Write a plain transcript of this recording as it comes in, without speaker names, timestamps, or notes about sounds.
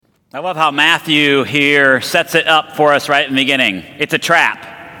I love how Matthew here sets it up for us right in the beginning. It's a trap.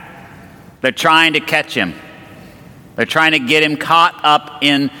 They're trying to catch him. They're trying to get him caught up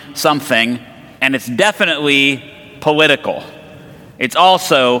in something, and it's definitely political. It's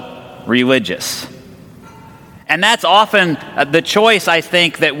also religious. And that's often the choice, I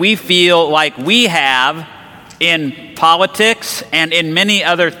think, that we feel like we have in politics and in many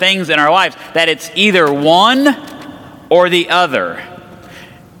other things in our lives, that it's either one or the other.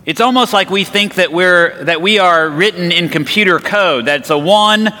 It's almost like we think that we are written in computer code, that it's a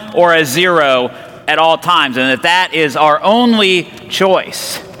 1 or a 0 at all times, and that is our only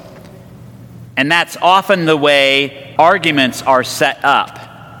choice. And that's often the way arguments are set up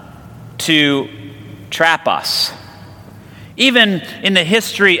to trap us. Even in the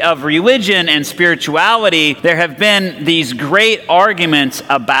history of religion and spirituality, there have been these great arguments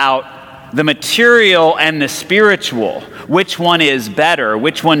about the material and the spiritual. Which one is better?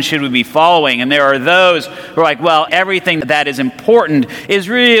 Which one should we be following? And there are those who are like, well, everything that is important is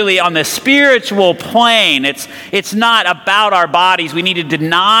really on the spiritual plane. It's not about our bodies. We need to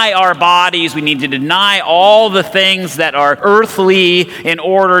deny our bodies. We need to deny all the things that are earthly in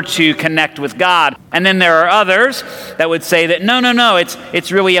order to connect with God. And then there are others that would say that no,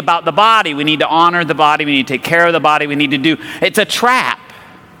 it's really about the body. We need to honor the body. We need to take care of the body. It's a trap.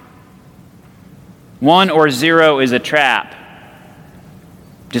 1 or 0 is a trap.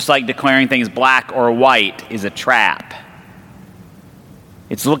 Just like declaring things black or white is a trap.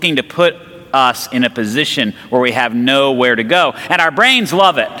 It's looking to put us in a position where we have nowhere to go. And our brains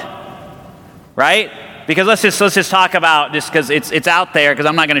love it, right? Because let's just talk about, just because it's out there, because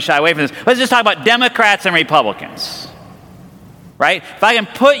I'm not going to shy away from this, let's just talk about Democrats and Republicans, right? If I can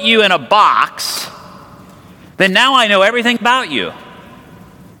put you in a box, then now I know everything about you,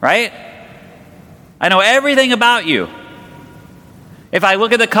 right? I know everything about you. If I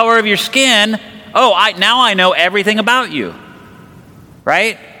look at the color of your skin, now I know everything about you.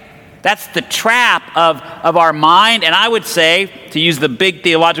 Right? That's the trap of our mind, and I would say, to use the big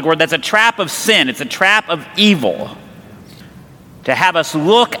theological word, that's a trap of sin. It's a trap of evil. To have us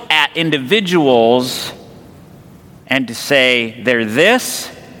look at individuals and to say they're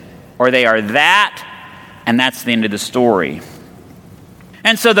this or they are that, and that's the end of the story.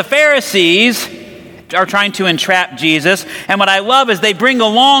 And so the Pharisees are trying to entrap Jesus, and what I love is they bring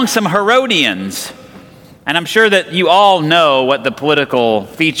along some Herodians. And I'm sure that you all know what the political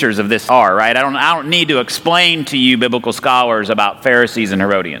features of this are, right? I don't need to explain to you biblical scholars about Pharisees and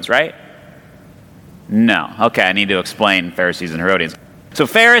Herodians, right? No. Okay, I need to explain Pharisees and Herodians. So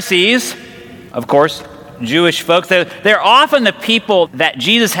Pharisees, of course, Jewish folks, they're often the people that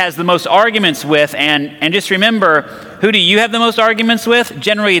Jesus has the most arguments with, and just remember, who do you have the most arguments with?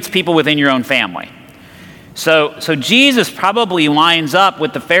 Generally, it's people within your own family. So Jesus probably lines up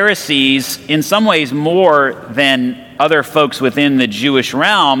with the Pharisees in some ways more than other folks within the Jewish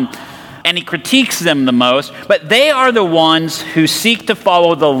realm, and he critiques them the most, but they are the ones who seek to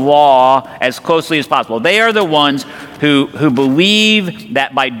follow the law as closely as possible. They are the ones who believe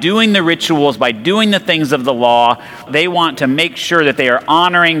that by doing the rituals, by doing the things of the law, they want to make sure that they are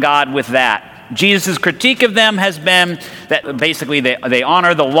honoring God with that. Jesus' critique of them has been that basically they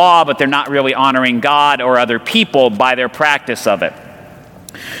honor the law, but they're not really honoring God or other people by their practice of it.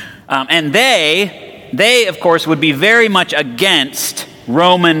 And they, of course, would be very much against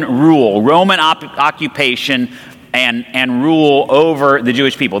Roman rule, Roman occupation and rule over the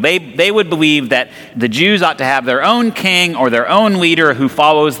Jewish people. They would believe that the Jews ought to have their own king or their own leader who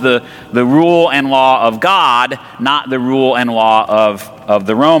follows the rule and law of God, not the rule and law of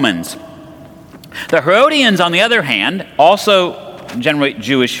the Romans. The Herodians, on the other hand, also generally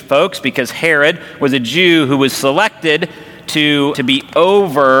Jewish folks, because Herod was a Jew who was selected to be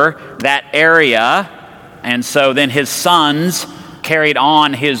over that area, and so then his sons carried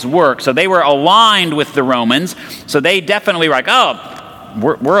on his work. So they were aligned with the Romans, so they definitely were like,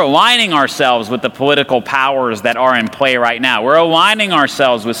 we're aligning ourselves with the political powers that are in play right now. We're aligning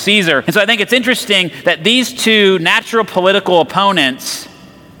ourselves with Caesar. And so I think it's interesting that these two natural political opponents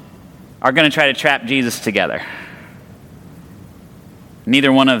are going to try to trap Jesus together.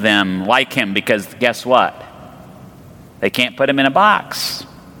 Neither one of them like him because guess what? They can't put him in a box.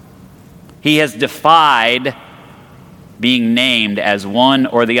 He has defied being named as one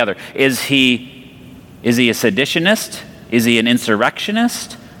or the other. Is he a seditionist? Is he an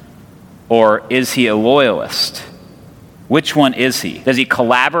insurrectionist? Or is he a loyalist? Which one is he? Does he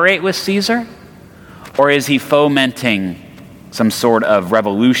collaborate with Caesar? Or is he fomenting some sort of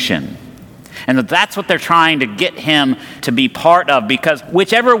revolution? And that's what they're trying to get him to be part of, because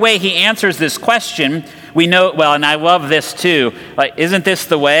whichever way he answers this question We know, well, and I love this too. Like, isn't this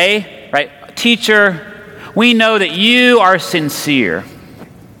the way? Right? Teacher, we know that you are sincere.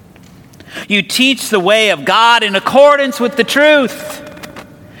 You teach the way of God in accordance with the truth.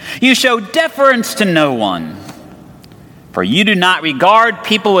 You show deference to no one, for you do not regard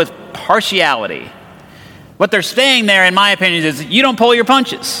people with partiality. What they're saying there, in my opinion, is you don't pull your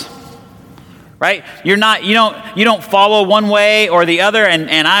punches. Right? You don't follow one way or the other,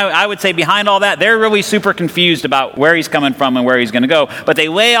 and I would say behind all that, they're really super confused about where he's coming from and where he's going to go. But they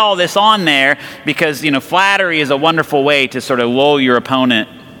lay all this on there because, flattery is a wonderful way to sort of lull your opponent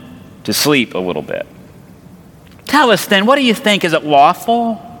to sleep a little bit. Tell us then, what do you think? Is it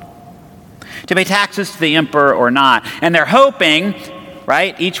lawful to pay taxes to the emperor or not? And they're hoping,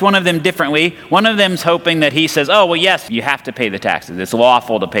 right, each one of them differently. One of them's hoping that he says, oh, well, yes, you have to pay the taxes. It's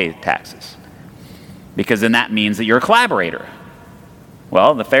lawful to pay taxes. Because then that means that you're a collaborator.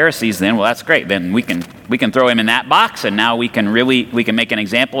 Well, the Pharisees then, well, that's great. Then we can throw him in that box, and now we can make an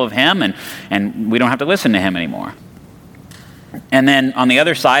example of him, and we don't have to listen to him anymore. And then on the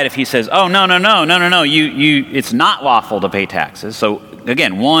other side, if he says, oh, no, it's not lawful to pay taxes. So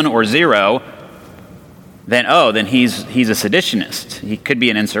again, 1 or 0, then he's a seditionist. He could be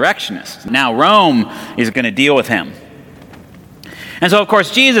an insurrectionist. Now Rome is going to deal with him. And so, of course,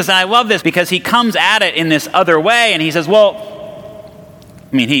 Jesus, and I love this because he comes at it in this other way, and he says,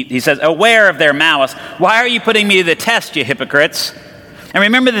 he says, aware of their malice, why are you putting me to the test, you hypocrites? And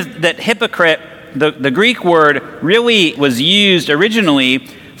remember that hypocrite, the Greek word really was used originally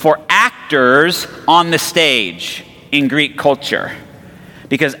for actors on the stage in Greek culture.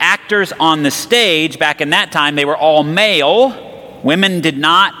 Because actors on the stage, back in that time, they were all male. Women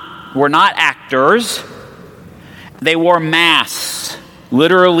were not actors. They wore masks,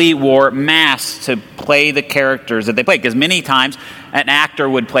 literally wore masks to play the characters that they played. Because many times an actor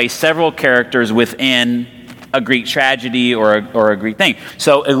would play several characters within a Greek tragedy or a Greek thing.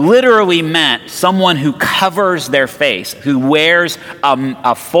 So it literally meant someone who covers their face, who wears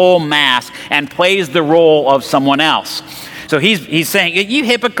a full mask and plays the role of someone else. So he's saying, you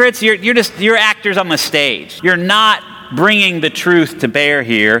hypocrites, you're actors on the stage. You're not bringing the truth to bear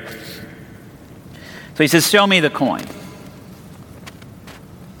here. So he says, show me the coin.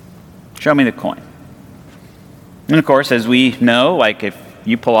 Show me the coin. And of course, as we know, like if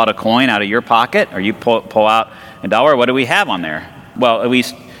you pull out a coin out of your pocket or you pull out $1, what do we have on there? Well, at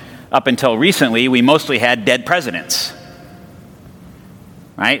least up until recently, we mostly had dead presidents.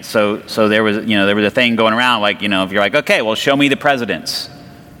 Right? So there was a thing going around like, if you're like, okay, well, show me the presidents.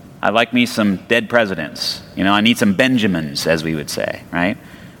 I'd like me some dead presidents. I need some Benjamins, as we would say, right?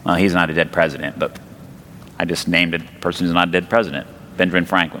 Well, he's not a dead president, but I just named a person who's not a dead president, Benjamin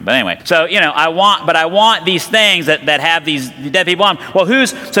Franklin. But anyway, so I want these things that have these dead people on. Well,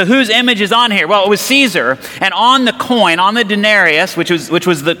 whose image is on here? Well, it was Caesar, and on the coin, on the denarius, which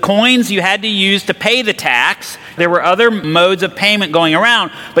was the coins you had to use to pay the tax. There were other modes of payment going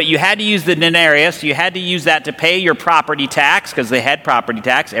around, but you had to use the denarius. You had to use that to pay your property tax because they had property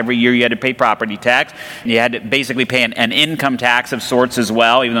tax. Every year you had to pay property tax. You had to basically pay an income tax of sorts as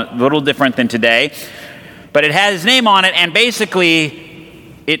well, even a little different than today. But it had his name on it, and basically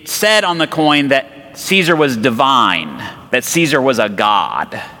it said on the coin that Caesar was divine, that Caesar was a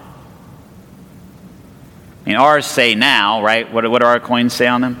god. Ours say now, right? What do our coins say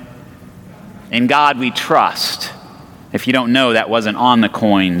on them? In God we trust. If you don't know, that wasn't on the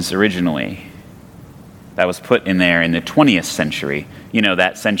coins originally. That was put in there in the 20th century.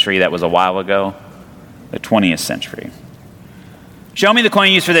 That century that was a while ago? The 20th century. Show me the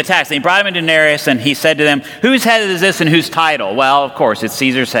coin used for the tax. And he brought him a denarius, and he said to them, whose head is this and whose title? Well, of course, it's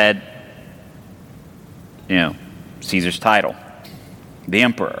Caesar's head. Caesar's title. The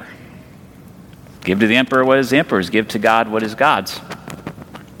emperor. Give to the emperor what is the emperor's. Give to God what is God's.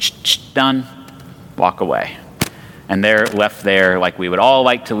 Done. Walk away. And they're left there like we would all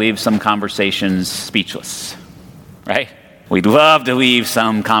like to leave some conversations speechless. Right? We'd love to leave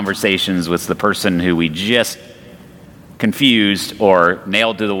some conversations with the person who we just confused or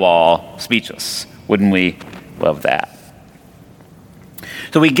nailed to the wall, speechless. Wouldn't we love that?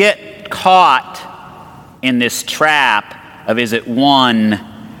 So we get caught in this trap of is it one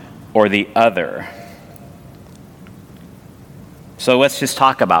or the other? So let's just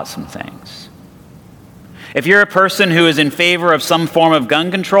talk about some things. If you're a person who is in favor of some form of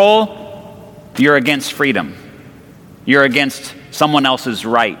gun control, you're against freedom. You're against someone else's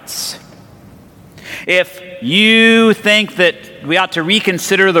rights. If you think that we ought to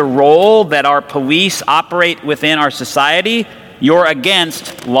reconsider the role that our police operate within our society, you're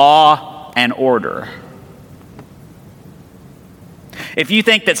against law and order. If you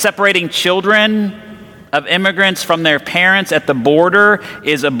think that separating children of immigrants from their parents at the border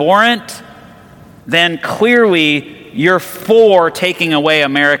is abhorrent, then clearly you're for taking away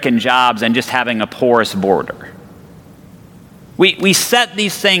American jobs and just having a porous border. We set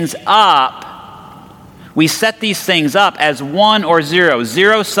these things up. We set these things up as 1 or 0,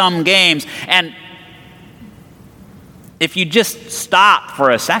 zero-sum games. And if you just stop for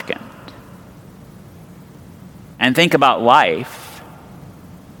a second and think about life,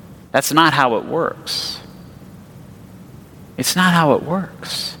 that's not how it works. It's not how it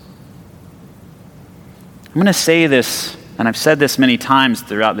works. I'm going to say this, and I've said this many times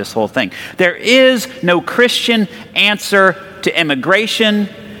throughout this whole thing. There is no Christian answer to immigration,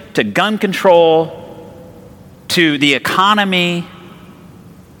 to gun control, to the economy.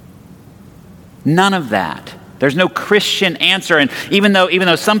 None of that. There's no Christian answer. And even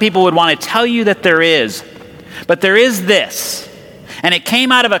though some people would want to tell you that there is, but there is this. And it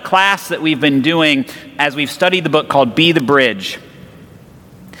came out of a class that we've been doing as we've studied the book called Be the Bridge.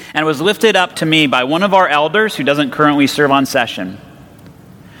 And it was lifted up to me by one of our elders who doesn't currently serve on session.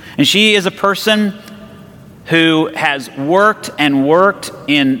 And she is a person who has worked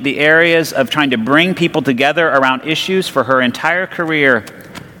in the areas of trying to bring people together around issues for her entire career.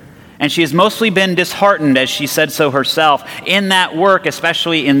 And she has mostly been disheartened, as she said so herself, in that work,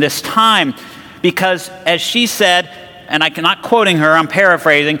 especially in this time, because as she said, and I'm not quoting her, I'm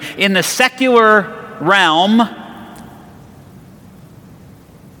paraphrasing, in the secular realm,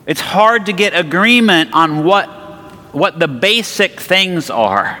 it's hard to get agreement on what the basic things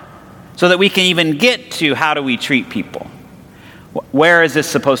are so that we can even get to how do we treat people. Where is this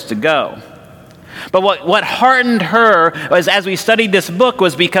supposed to go? But what heartened her was, as we studied this book,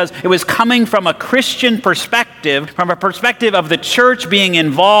 was because it was coming from a Christian perspective, from a perspective of the church being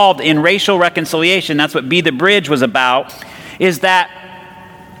involved in racial reconciliation. That's what Be the Bridge was about, is that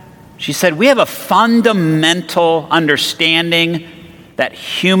she said, we have a fundamental understanding that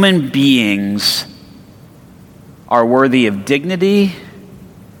human beings are worthy of dignity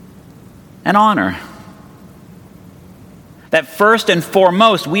and honor. That first and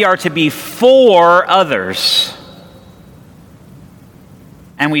foremost, we are to be for others.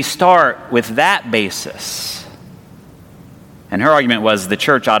 And we start with that basis. And her argument was the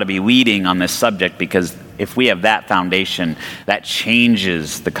church ought to be leading on this subject, because if we have that foundation, that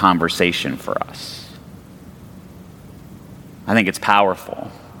changes the conversation for us. I think it's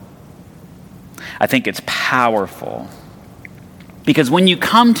powerful. I think it's powerful. Because when you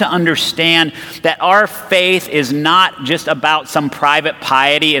come to understand that our faith is not just about some private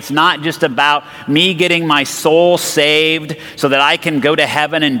piety, it's not just about me getting my soul saved so that I can go to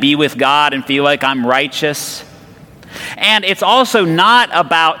heaven and be with God and feel like I'm righteous. And it's also not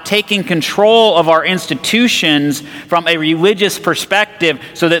about taking control of our institutions from a religious perspective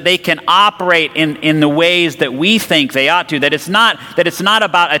so that they can operate in the ways that we think they ought to. That it's not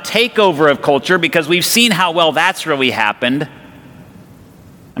about a takeover of culture, because we've seen how well that's really happened.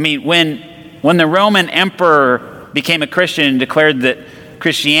 I mean, when the Roman emperor became a Christian and declared that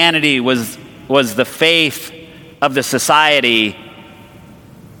Christianity was the faith of the society,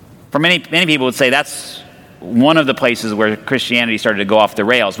 for many people would say that's one of the places where Christianity started to go off the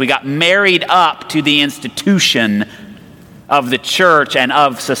rails. We got married up to the institution of the church and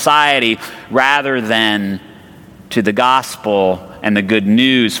of society rather than to the gospel and the good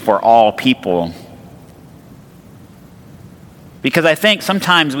news for all people. Because I think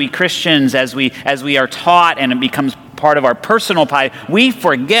sometimes we Christians, as we are taught and it becomes part of our personal piety, we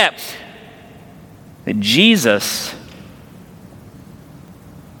forget that Jesus,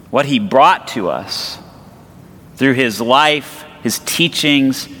 what he brought to us through his life, his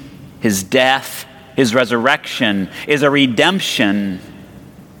teachings, his death, his resurrection, is a redemption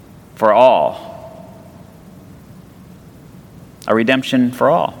for all. A redemption for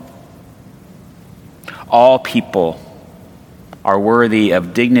all. All people are worthy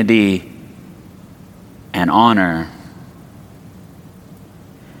of dignity and honor.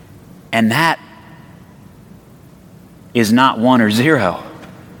 And that is not 1 or 0.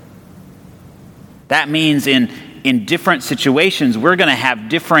 That means in different situations, we're going to have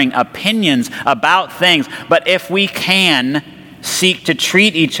differing opinions about things. But if we can seek to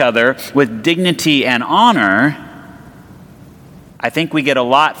treat each other with dignity and honor, I think we get a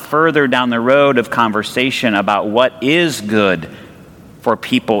lot further down the road of conversation about what is good for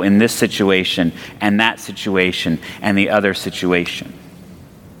people in this situation and that situation and the other situation.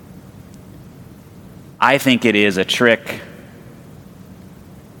 I think it is a trick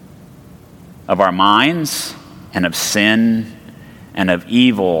of our minds and of sin and of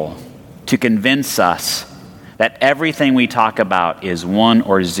evil to convince us that everything we talk about is 1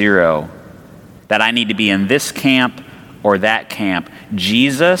 or 0, that I need to be in this camp or that camp.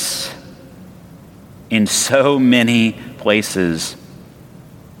 Jesus, in so many places,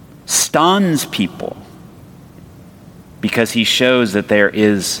 stuns people because he shows that there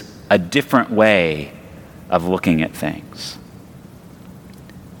is a different way of looking at things.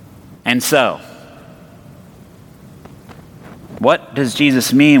 And so, what does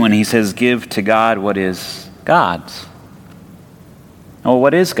Jesus mean when he says, give to God what is God's? Well,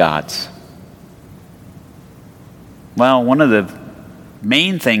 what is God's? Well, one of the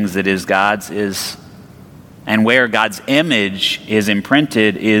main things that is God's is, and where God's image is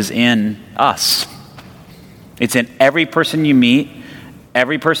imprinted, is in us. It's in every person you meet,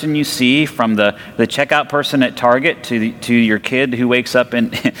 every person you see, from the checkout person at Target to your kid who wakes up in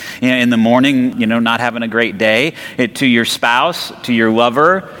the morning, not having a great day, to your spouse, to your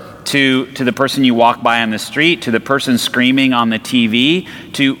lover, to the person you walk by on the street, to the person screaming on the TV,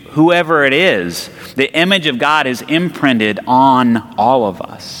 to whoever it is. The image of God is imprinted on all of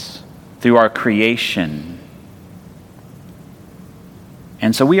us through our creation.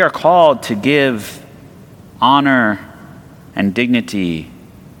 And so we are called to give honor and dignity,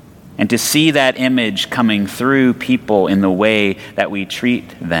 and to see that image coming through people in the way that we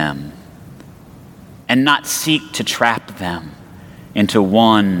treat them, and not seek to trap them into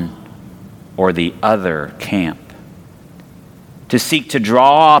one or the other camp. To seek to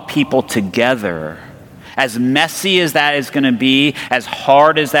draw people together, as messy as that is going to be, as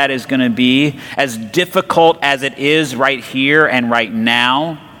hard as that is going to be, as difficult as it is right here and right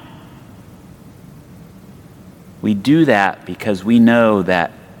now. We do that because we know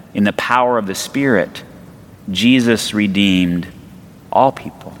that in the power of the Spirit, Jesus redeemed all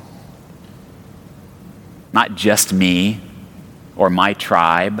people. Not just me or my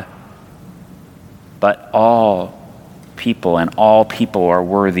tribe, but all people, and all people are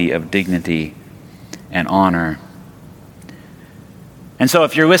worthy of dignity and honor. And so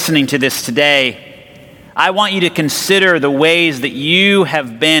if you're listening to this today, I want you to consider the ways that you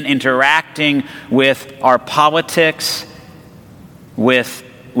have been interacting with our politics, with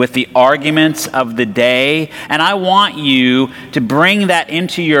the arguments of the day. And I want you to bring that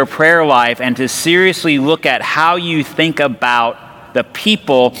into your prayer life and to seriously look at how you think about the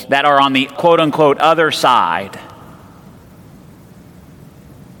people that are on the quote-unquote other side.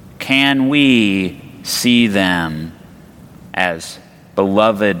 Can we see them as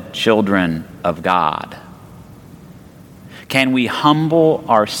beloved children of God? Can we humble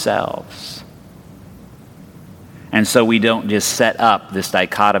ourselves? And so we don't just set up this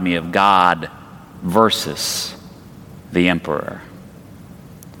dichotomy of God versus the emperor.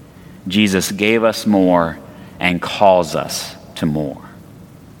 Jesus gave us more and calls us to more.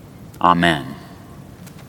 Amen.